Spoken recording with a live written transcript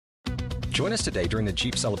Join us today during the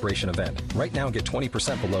Jeep Celebration event. Right now, get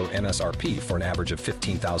 20% below MSRP for an average of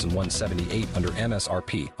 $15,178 under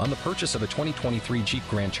MSRP on the purchase of a 2023 Jeep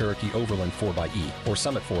Grand Cherokee Overland 4xE or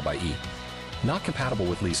Summit 4xE. Not compatible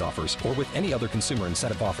with lease offers or with any other consumer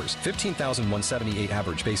incentive offers. $15,178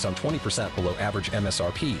 average based on 20% below average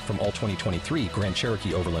MSRP from all 2023 Grand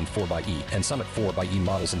Cherokee Overland 4xE and Summit 4xE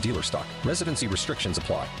models in dealer stock. Residency restrictions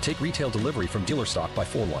apply. Take retail delivery from dealer stock by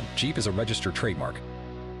 4/1. Jeep is a registered trademark.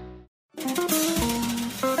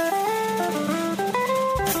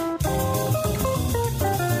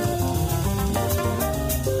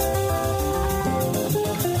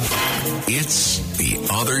 It's The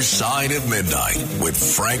Other Side of Midnight with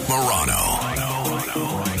Frank Morano.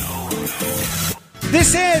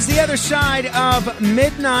 This is The Other Side of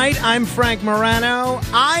Midnight. I'm Frank Morano.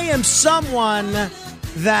 I am someone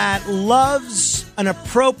that loves an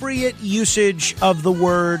appropriate usage of the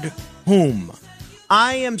word whom.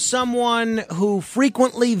 I am someone who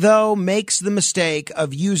frequently, though, makes the mistake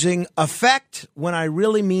of using affect when I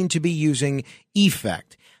really mean to be using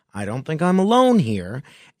effect. I don't think I'm alone here.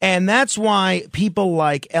 And that's why people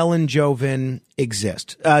like Ellen Jovin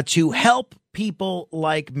exist, to help people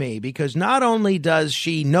like me, because not only does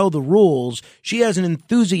she know the rules, she has an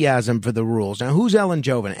enthusiasm for the rules. Now, who's Ellen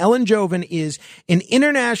Jovin? Ellen Jovin is an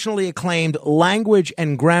internationally acclaimed language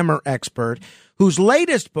and grammar expert whose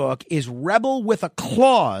latest book is Rebel with a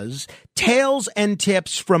Clause, Tales and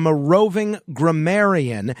Tips from a Roving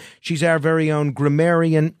Grammarian. She's our very own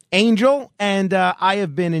grammarian angel, and I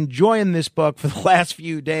have been enjoying this book for the last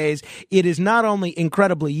few days. It is not only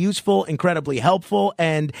incredibly useful, incredibly helpful,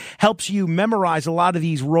 and helps you memorize a lot of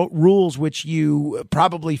these rules which you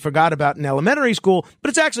probably forgot about in elementary school, but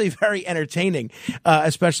it's actually very entertaining,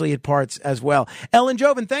 especially at parts as well. Ellen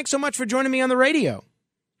Jovin, thanks so much for joining me on the radio.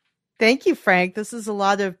 Thank you, Frank. This is a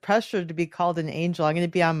lot of pressure to be called an angel. I'm going to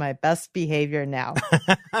be on my best behavior now.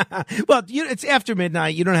 Well, it's after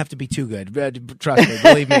midnight. You don't have to be too good. Trust me.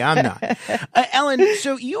 Believe me, I'm not. Ellen,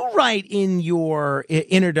 so you write in your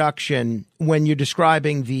introduction when you're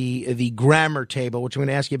describing the grammar table, which I'm going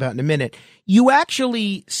to ask you about in a minute, you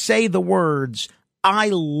actually say the words,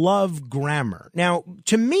 I love grammar. Now,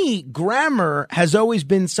 to me, grammar has always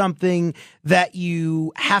been something that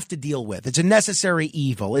you have to deal with. It's a necessary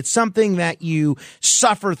evil. It's something that you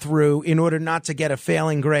suffer through in order not to get a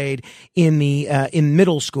failing grade in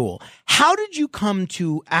middle school. How did you come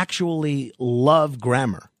to actually love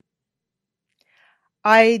grammar?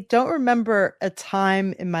 I don't remember a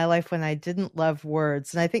time in my life when I didn't love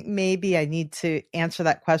words. And I think maybe I need to answer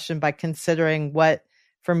that question by considering what,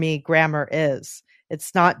 for me, grammar is.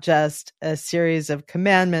 It's not just a series of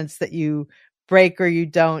commandments that you break or you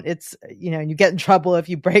don't. It's, and you get in trouble if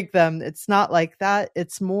you break them. It's not like that.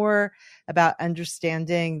 It's more about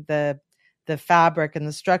understanding the fabric and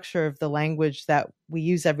the structure of the language that we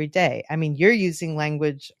use every day. I mean, you're using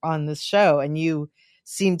language on this show and you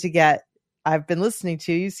seem to get, I've been listening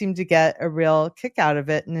to, you seem to get a real kick out of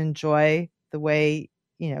it and enjoy the way,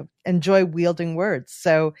 enjoy wielding words.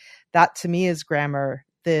 So that to me is grammar.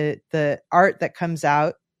 The art that comes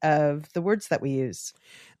out of the words that we use.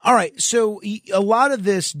 All right. So a lot of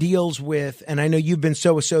this deals with, and I know you've been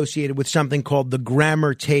so associated with something called the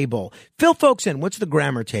grammar table. Fill folks in. What's the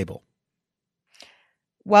grammar table?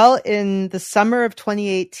 Well, in the summer of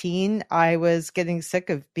 2018, I was getting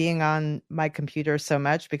sick of being on my computer so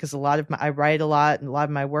much because I write a lot and a lot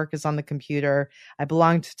of my work is on the computer. I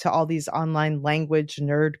belonged to all these online language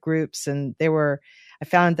nerd groups, and I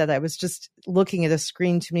found that I was just looking at a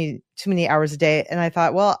screen too many hours a day. And I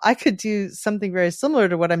thought, well, I could do something very similar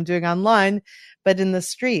to what I'm doing online, but in the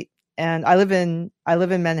street. And I live in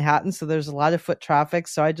Manhattan, so there's a lot of foot traffic.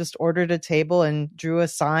 So I just ordered a table and drew a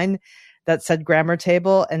sign that said grammar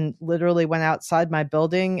table and literally went outside my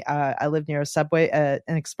building. I live near a subway,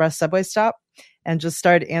 an express subway stop, and just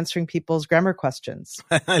started answering people's grammar questions.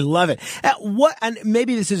 I love it. And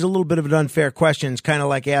maybe this is a little bit of an unfair question. It's kind of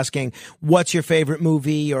like asking, what's your favorite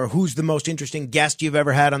movie or who's the most interesting guest you've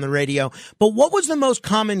ever had on the radio? But what was the most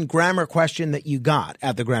common grammar question that you got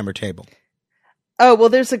at the grammar table? Oh, well,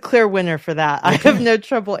 there's a clear winner for that. Okay. I have no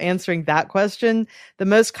trouble answering that question. The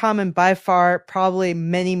most common by far, probably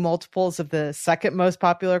many multiples of the second most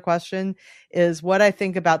popular question, is what I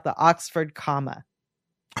think about the Oxford comma.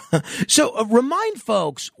 So remind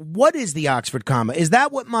folks, what is the Oxford comma? Is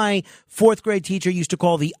that what my fourth grade teacher used to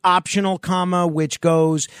call the optional comma, which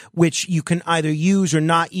you can either use or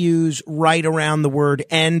not use right around the word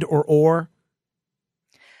and or?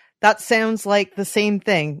 That sounds like the same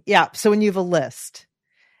thing. Yeah. So when you have a list,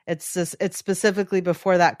 it's specifically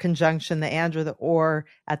before that conjunction, the and or the or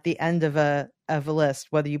at the end of a list,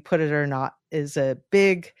 whether you put it or not, is a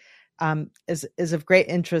big is of great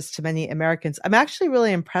interest to many Americans. I'm actually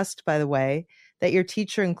really impressed, by the way, that your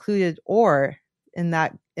teacher included "or" in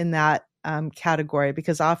that category,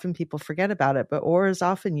 because often people forget about it, but "or" is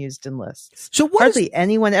often used in lists. So hardly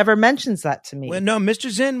anyone ever mentions that to me. Well, no, Mr.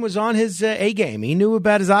 Zinn was on his A game. He knew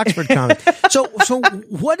about his Oxford comma. So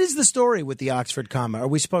what is the story with the Oxford comma? Are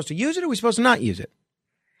we supposed to use it, or are we supposed to not use it?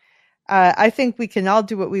 I think we can all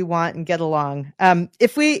do what we want and get along.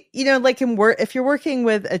 If we, like in work, if you're working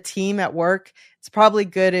with a team at work, it's probably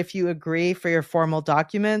good if you agree for your formal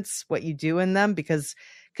documents what you do in them, because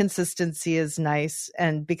consistency is nice.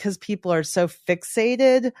 And because people are so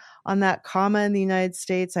fixated on that comma in the United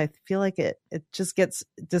States, I feel like it just gets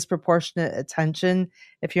disproportionate attention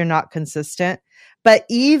if you're not consistent. But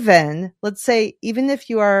let's say, even if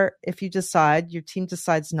you decide, your team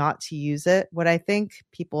decides not to use it, what I think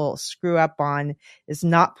people screw up on is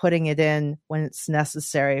not putting it in when it's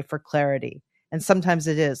necessary for clarity. And sometimes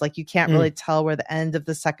it is, like, you can't really tell where the end of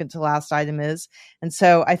the second to last item is. And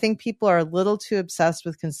so I think people are a little too obsessed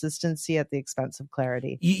with consistency at the expense of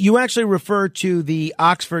clarity. You actually refer to the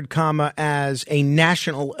Oxford comma as a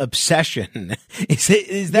national obsession.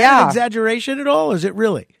 Is that an exaggeration at all? Is it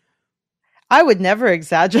really? I would never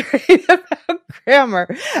exaggerate about grammar.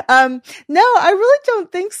 No, I really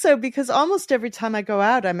don't think so, because almost every time I go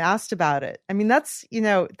out, I'm asked about it. I mean, that's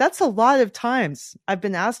a lot of times I've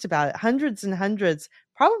been asked about it, hundreds and hundreds,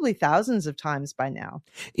 probably thousands of times by now.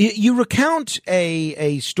 You recount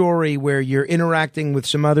a story where you're interacting with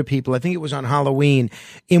some other people. I think it was on Halloween,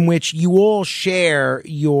 in which you all share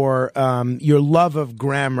your love of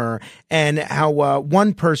grammar, and how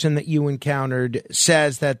one person that you encountered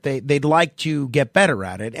says that they'd like to get better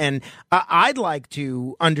at it. And I'd like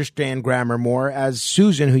to understand grammar more, as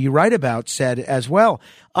Susan, who you write about, said as well.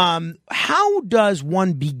 How does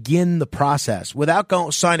one begin the process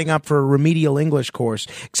without signing up for a remedial English course,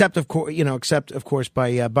 except of course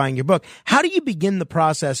by buying your book? How do you begin the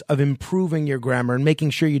process of improving your grammar and making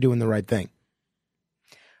sure you're doing the right thing?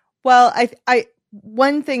 Well, I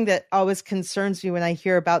one thing that always concerns me when I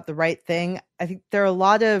hear about the right thing, I think there are a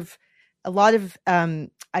lot of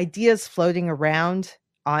ideas floating around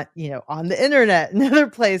on the internet and other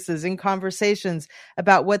places, in conversations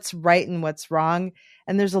about what's right and what's wrong.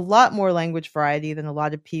 And there's a lot more language variety than a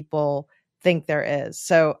lot of people think there is.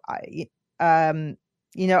 So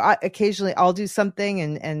occasionally I'll do something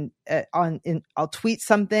and I'll tweet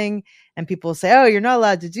something, and people will say, "Oh, you're not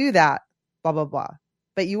allowed to do that, blah, blah, blah."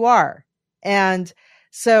 But you are. And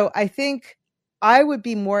so I think I would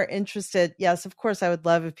be more interested. Yes, of course, I would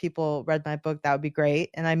love if people read my book. That would be great.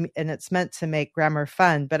 And it's meant to make grammar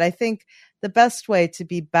fun. But I think the best way to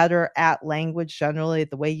be better at language generally,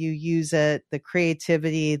 the way you use it, the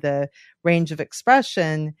creativity, the range of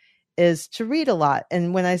expression, is to read a lot.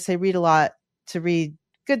 And when I say read a lot, to read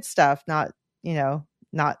good stuff, not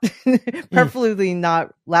preferably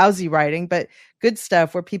not lousy writing, but good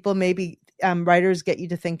stuff where people maybe writers get you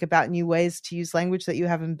to think about new ways to use language that you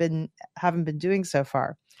haven't been doing so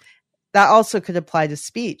far. That also could apply to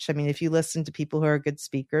speech. I mean, if you listen to people who are good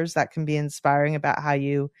speakers, that can be inspiring about how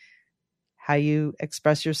you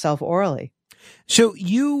express yourself orally. So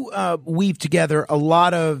you weave together a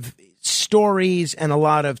lot of stories and a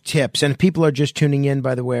lot of tips. And if people are just tuning in,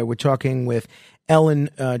 by the way, we're talking with Ellen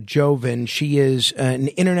Jovin. She is an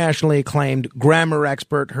internationally acclaimed grammar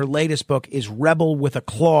expert. Her latest book is Rebel with a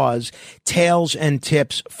Clause, Tales and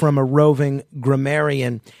Tips from a Roving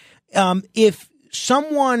Grammarian. If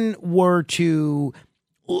someone were to,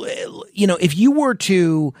 if you were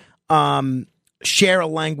to share a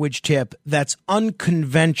language tip that's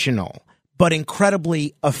unconventional but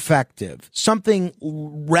incredibly effective, something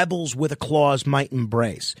rebels with a clause might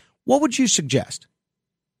embrace, what would you suggest?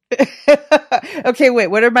 Okay, wait,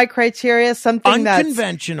 what are my criteria? Something that's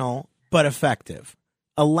unconventional but effective.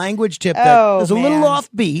 A language tip that is a little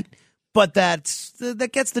offbeat, but that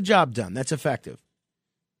gets the job done. That's effective.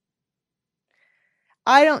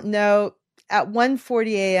 I don't know. At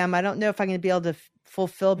 1:40 a.m., I don't know if I'm going to be able to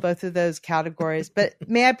fulfill both of those categories. But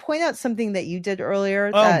may I point out something that you did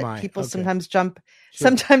earlier that people sometimes jump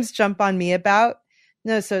on me about?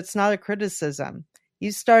 No, so it's not a criticism.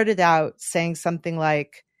 You started out saying something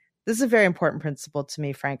like, this is a very important principle to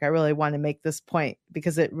me, Frank. I really want to make this point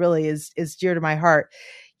because it really is dear to my heart.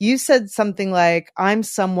 You said something like, I'm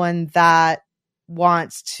someone that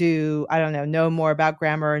wants to, know more about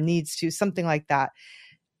grammar or needs to, something like that.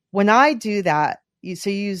 When I do that, you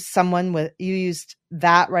used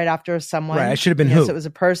that right after someone. Right, I should have been who? So it was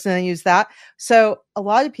a person and used that. So a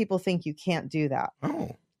lot of people think you can't do that.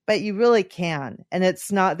 Oh. But you really can. And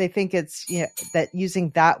it's not, they think it's, that using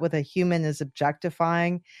that with a human is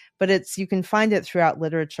objectifying. but you can find it throughout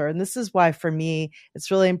literature. And this is why, for me,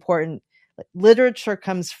 it's really important. Literature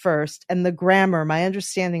comes first, and the grammar, my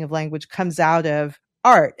understanding of language, comes out of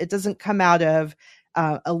art. It doesn't come out of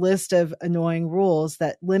a list of annoying rules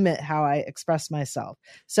that limit how I express myself.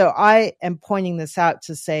 So I am pointing this out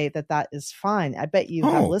to say that is fine. I bet you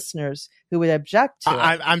have listeners who would object to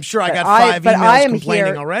it. I'm sure I got 5 emails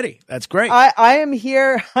complaining already. That's great. I am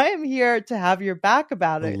here to have your back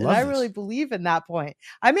about it. And I really believe in that point.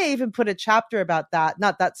 I may even put a chapter about that,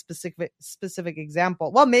 not that specific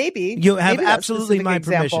example. Well, maybe. You have absolutely my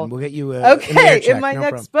permission. We'll get you in my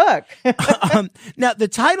next book. Now, the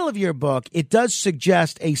title of your book, it does suggest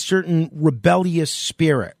a certain rebellious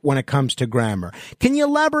spirit when it comes to grammar. Can you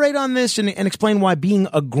elaborate on this and explain why being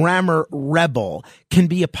a grammar rebel can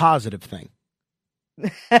be a positive thing?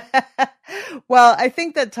 Well, I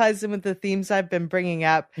think that ties in with the themes I've been bringing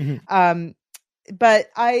up. But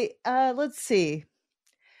let's see.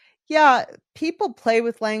 Yeah, people play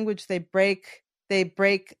with language. They break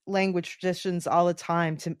language traditions all the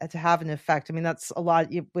time to have an effect. I mean, that's a lot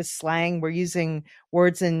with slang. We're using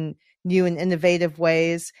words in new and innovative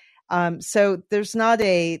ways. So there's not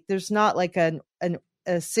like a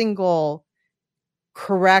single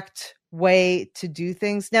correct way to do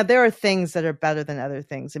things. Now, there are things that are better than other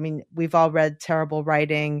things. I mean, we've all read terrible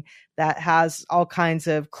writing that has all kinds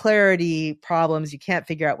of clarity problems. You can't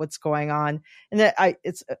figure out what's going on. And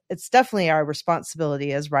it's definitely our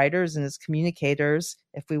responsibility as writers and as communicators,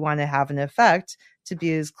 if we want to have an effect, to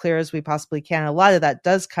be as clear as we possibly can. A lot of that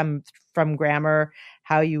does come from grammar,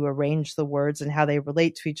 how you arrange the words and how they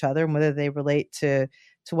relate to each other and whether they relate to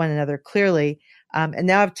one another clearly. And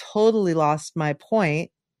now I've totally lost my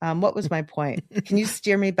point. What was my point? Can you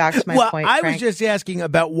steer me back to my point, I Frank? was just asking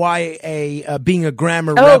about why being a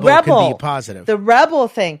grammar rebel can be positive. The rebel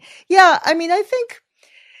thing. Yeah, I mean, I think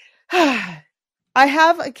I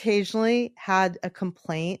have occasionally had a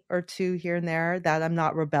complaint or two here and there that I'm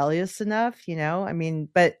not rebellious enough, I mean,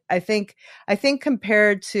 but I think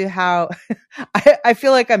compared to how I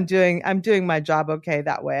feel like I'm doing my job okay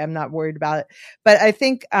that way. I'm not worried about it. But I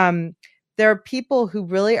think there are people who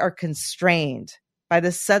really are constrained by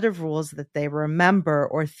the set of rules that they remember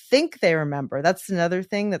or think they remember. That's another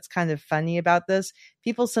thing that's kind of funny about this.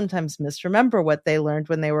 People sometimes misremember what they learned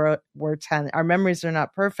when they were 10. Our memories are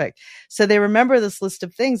not perfect. So they remember this list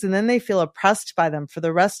of things and then they feel oppressed by them for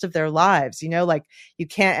the rest of their lives. Like you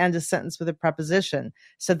can't end a sentence with a preposition.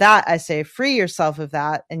 So that, I say, free yourself of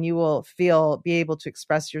that and you will be able to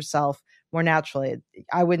express yourself more naturally.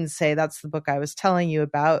 I wouldn't say that's the book I was telling you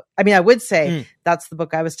about. I mean, I would say that's the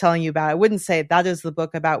book I was telling you about. I wouldn't say that is the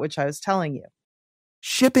book about which I was telling you.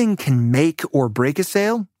 Shipping can make or break a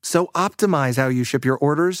sale, so optimize how you ship your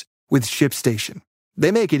orders with ShipStation.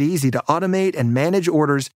 They make it easy to automate and manage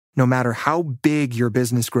orders no matter how big your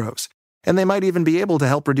business grows. And they might even be able to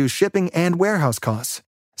help reduce shipping and warehouse costs.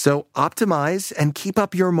 So optimize and keep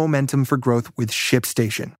up your momentum for growth with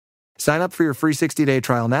ShipStation. Sign up for your free 60-day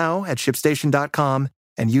trial now at ShipStation.com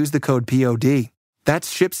and use the code POD.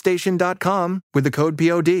 That's ShipStation.com with the code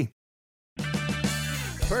POD.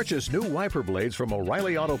 Purchase new wiper blades from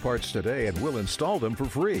O'Reilly Auto Parts today and we'll install them for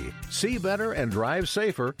free. See better and drive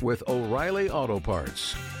safer with O'Reilly Auto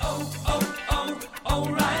Parts.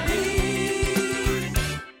 O'Reilly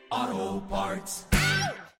Auto Parts.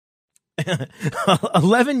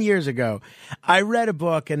 11 years ago, I read a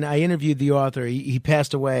book and I interviewed the author. He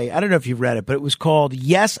passed away. I don't know if you've read it, but it was called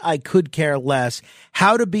Yes, I Could Care Less,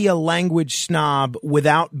 How to Be a Language Snob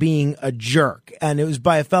Without Being a Jerk. And it was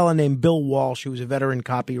by a fellow named Bill Walsh, who was a veteran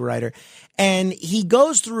copywriter. And he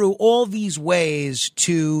goes through all these ways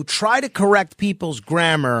to try to correct people's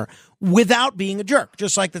grammar without being a jerk,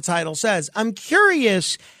 just like the title says. I'm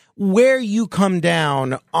curious where you come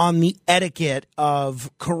down on the etiquette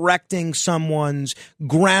of correcting someone's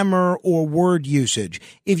grammar or word usage.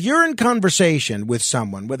 If you're in conversation with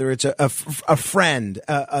someone, whether it's a friend,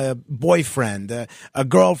 a boyfriend, a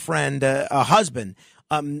girlfriend, a husband,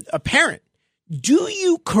 a parent, do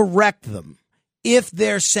you correct them if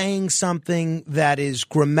they're saying something that is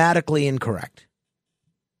grammatically incorrect?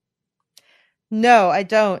 No, I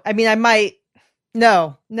don't. I mean, I might.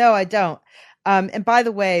 No, I don't. And by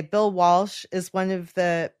the way, Bill Walsh is one of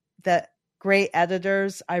the great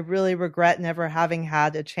editors I really regret never having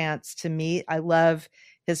had a chance to meet. I love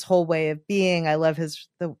his whole way of being. I love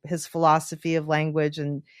his philosophy of language.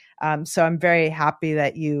 And so I'm very happy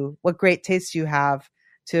that what great taste you have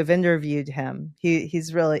to have interviewed him. He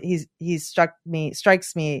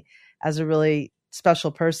strikes me as a really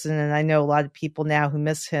special person. And I know a lot of people now who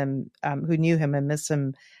miss him, who knew him and miss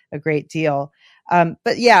him a great deal.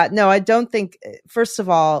 But yeah, no, I don't think, first of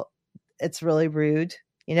all, it's really rude.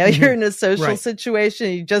 You're in a social Right.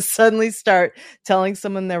 situation. You just suddenly start telling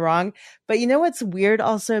someone they're wrong. But you know what's weird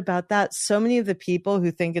also about that? So many of the people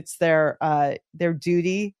who think it's their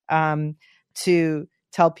duty to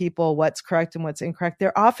tell people what's correct and what's incorrect,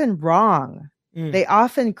 they're often wrong. They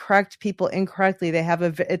often correct people incorrectly.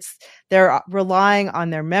 They're relying on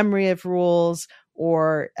their memory of rules,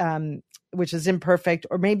 or which is imperfect,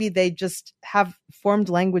 or maybe they just have formed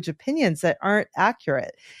language opinions that aren't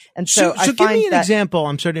accurate. And so I give find me an example.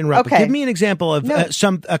 I'm sorry to interrupt. Okay. But give me an example of No.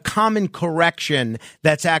 a common correction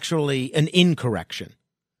that's actually an incorrection.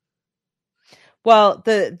 Well,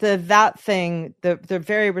 that thing, the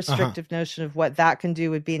very restrictive notion of what that can do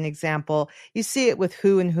would be an example. You see it with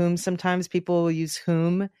who and whom. Sometimes people will use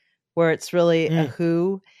whom where it's really a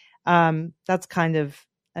who. That's kind of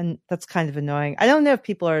annoying. I don't know if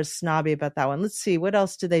people are snobby about that one. Let's see. What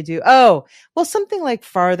else do they do? Oh, well, something like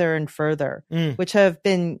farther and further, which have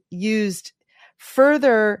been used.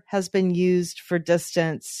 Further has been used for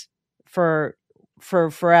distance for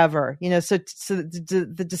forever, so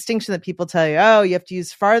the distinction that people tell you, oh, you have to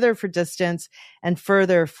use farther for distance and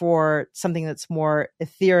further for something that's more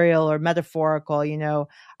ethereal or metaphorical. I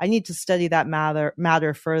need to study that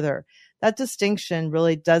matter further. That distinction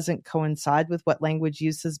really doesn't coincide with what language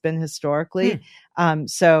use has been historically.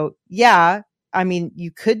 So yeah, I mean,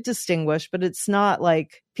 you could distinguish, but it's not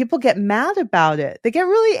like people get mad about it. They get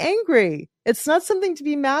really angry. It's not something to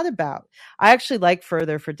be mad about. I actually like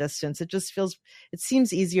further for distance. It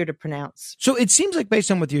seems easier to pronounce. So it seems like, based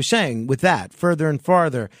on what you're saying with that, further and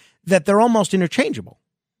farther, that they're almost interchangeable.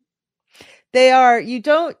 They are. You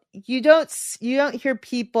don't hear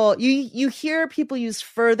people, you hear people use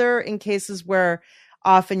further in cases where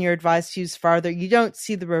often you're advised to use farther. You don't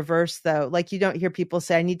see the reverse, though. Like, you don't hear people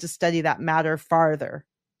say, I need to study that matter farther,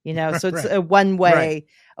 so it's a one-way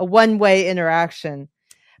interaction.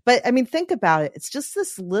 But I mean, think about it. It's just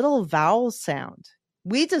this little vowel sound.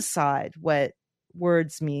 We decide what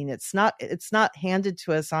words mean. It's not handed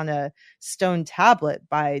to us on a stone tablet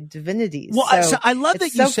by divinities. Well, so I love that you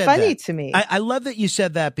said that. It's so funny to me. I love that you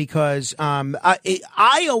said that because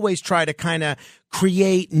I always try to kind of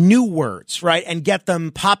create new words, right, and get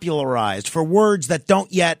them popularized for words that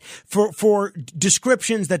don't yet, for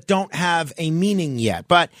descriptions that don't have a meaning yet.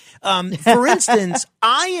 But for instance,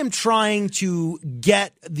 I am trying to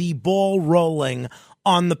get the ball rolling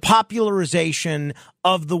on the popularization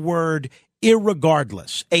of the word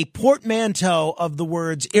irregardless, a portmanteau of the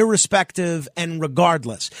words irrespective and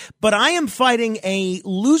regardless. But I am fighting a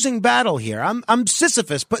losing battle here. I'm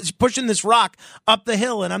Sisyphus pushing this rock up the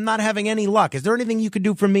hill, and I'm not having any luck. Is there anything you could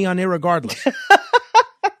do for me on irregardless?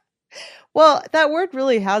 Well, that word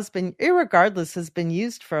really irregardless has been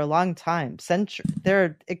used for a long time.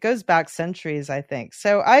 It goes back centuries, I think.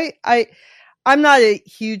 So I'm not a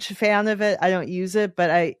huge fan of it. I don't use it, but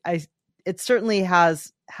it certainly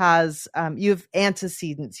has you have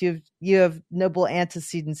antecedents. You have noble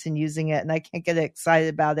antecedents in using it, and I can't get excited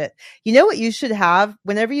about it. You know what you should have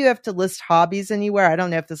whenever you have to list hobbies anywhere? I don't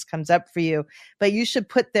know if this comes up for you, but you should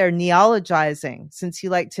put there neologizing, since you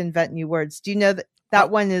like to invent new words. Do you know that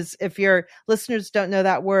one is, if your listeners don't know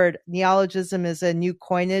that word, neologism is a new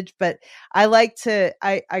coinage, but I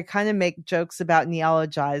kind of make jokes about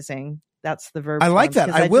neologizing. That's the verb. I like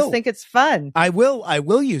that. I will. Just think it's fun. I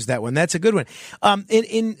will use that one. That's a good one.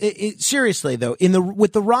 Seriously though,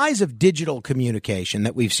 with the rise of digital communication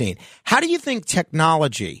that we've seen, how do you think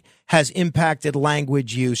technology has impacted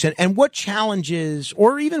language use, and what challenges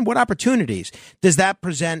or even what opportunities does that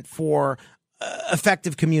present for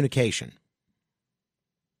effective communication?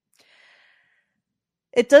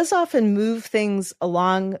 It does often move things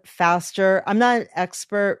along faster. I'm not an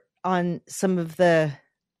expert on some of the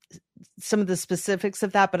specifics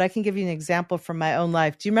of that, but I can give you an example from my own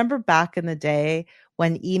life. Do you remember back in the day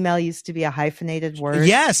when email used to be a hyphenated word?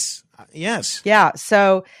 Yes. Yeah.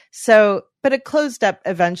 So, but it closed up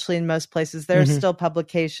eventually in most places. There are still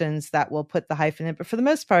publications that will put the hyphen in, but for the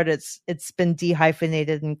most part, it's been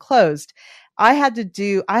dehyphenated and closed. I had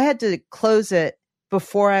to close it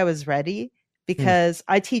before I was ready, because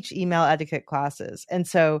I teach email etiquette classes. And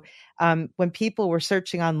so when people were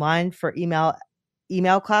searching online for email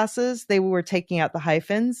classes, they were taking out the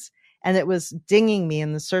hyphens, and it was dinging me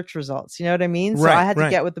in the search results. You know what I mean? So I had to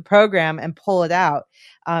get with the program and pull it out.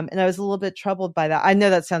 And I was a little bit troubled by that. I know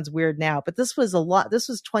that sounds weird now, but this was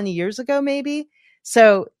 20 years ago, maybe.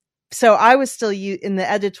 So I was still in the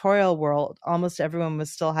editorial world. Almost everyone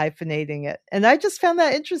was still hyphenating it. And I just found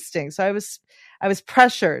that interesting. So I was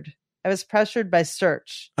pressured I was pressured by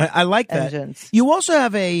search. I like that. Engines. You also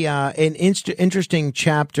have an interesting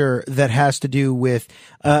chapter that has to do with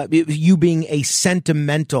you being a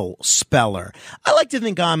sentimental speller. I like to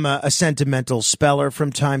think I'm a sentimental speller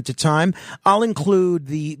from time to time. I'll include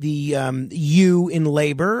the U in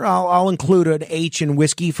labor. I'll include an H in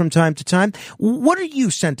whiskey from time to time. What are you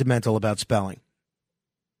sentimental about spelling?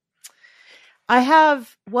 I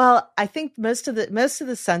think most of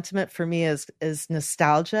the sentiment for me is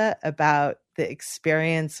nostalgia about the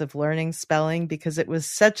experience of learning spelling, because it was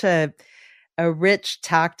such a rich,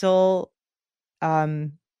 tactile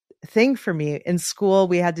thing for me. In school,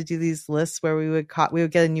 we had to do these lists where we would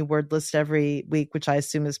get a new word list every week, which I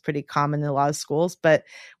assume is pretty common in a lot of schools, but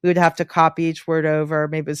we would have to copy each word over,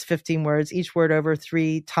 maybe it was 15 words, each word over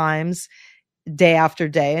 3 times, day after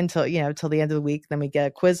day until the end of the week. Then we get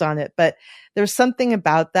a quiz on it. But there's something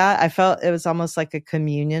about that. I felt it was almost like a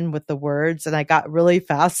communion with the words. And I got really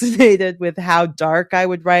fascinated with how dark I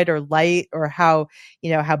would write or light, or how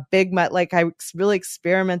big I really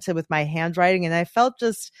experimented with my handwriting. And I felt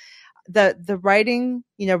just the writing,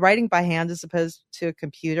 writing by hand as opposed to a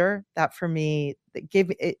computer, that for me,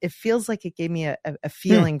 it feels like it gave me a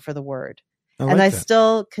feeling for the word. I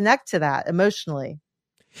still connect to that emotionally.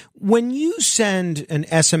 When you send an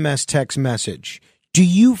SMS text message, do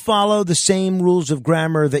you follow the same rules of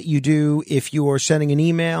grammar that you do if you're sending an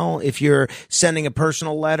email, if you're sending a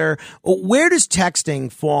personal letter? Where does texting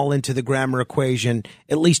fall into the grammar equation,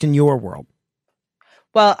 at least in your world?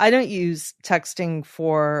 Well, I don't use texting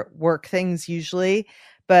for work things usually,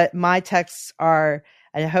 but my texts are,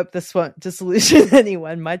 and I hope this won't disillusion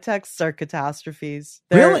anyone, my texts are catastrophes.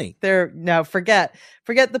 Really? No, forget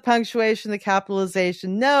the punctuation, the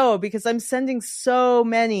capitalization. No, because I'm sending so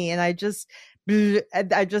many, and I don't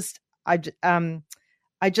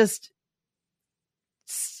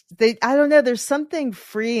know. There's something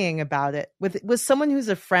freeing about it with someone who's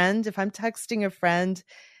a friend. If I'm texting a friend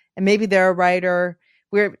and maybe they're a writer,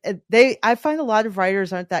 I find a lot of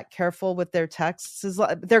writers aren't that careful with their texts.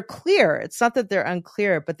 They're clear. It's not that they're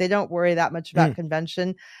unclear, but they don't worry that much about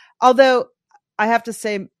convention. Although I have to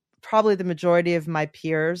say, probably the majority of my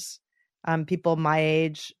peers, people my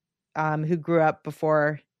age, who grew up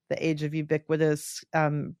before the age of ubiquitous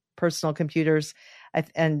personal computers,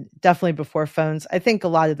 and definitely before phones, I think a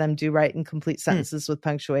lot of them do write in complete sentences with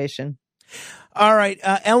punctuation. All right,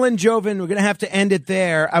 Ellen Jovin, we're going to have to end it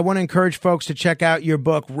there. I want to encourage folks to check out your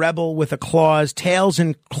book, Rebel with a Clause, Tales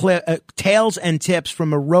and Tips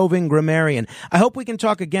from a Roving Grammarian. I hope we can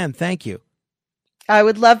talk again. Thank you. I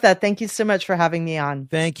would love that. Thank you so much for having me on.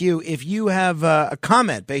 Thank you. If you have a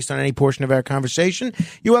comment based on any portion of our conversation,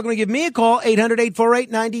 you're welcome to give me a call,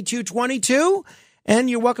 800-848-9222, and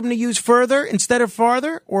you're welcome to use further instead of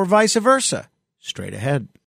farther, or vice versa. Straight ahead.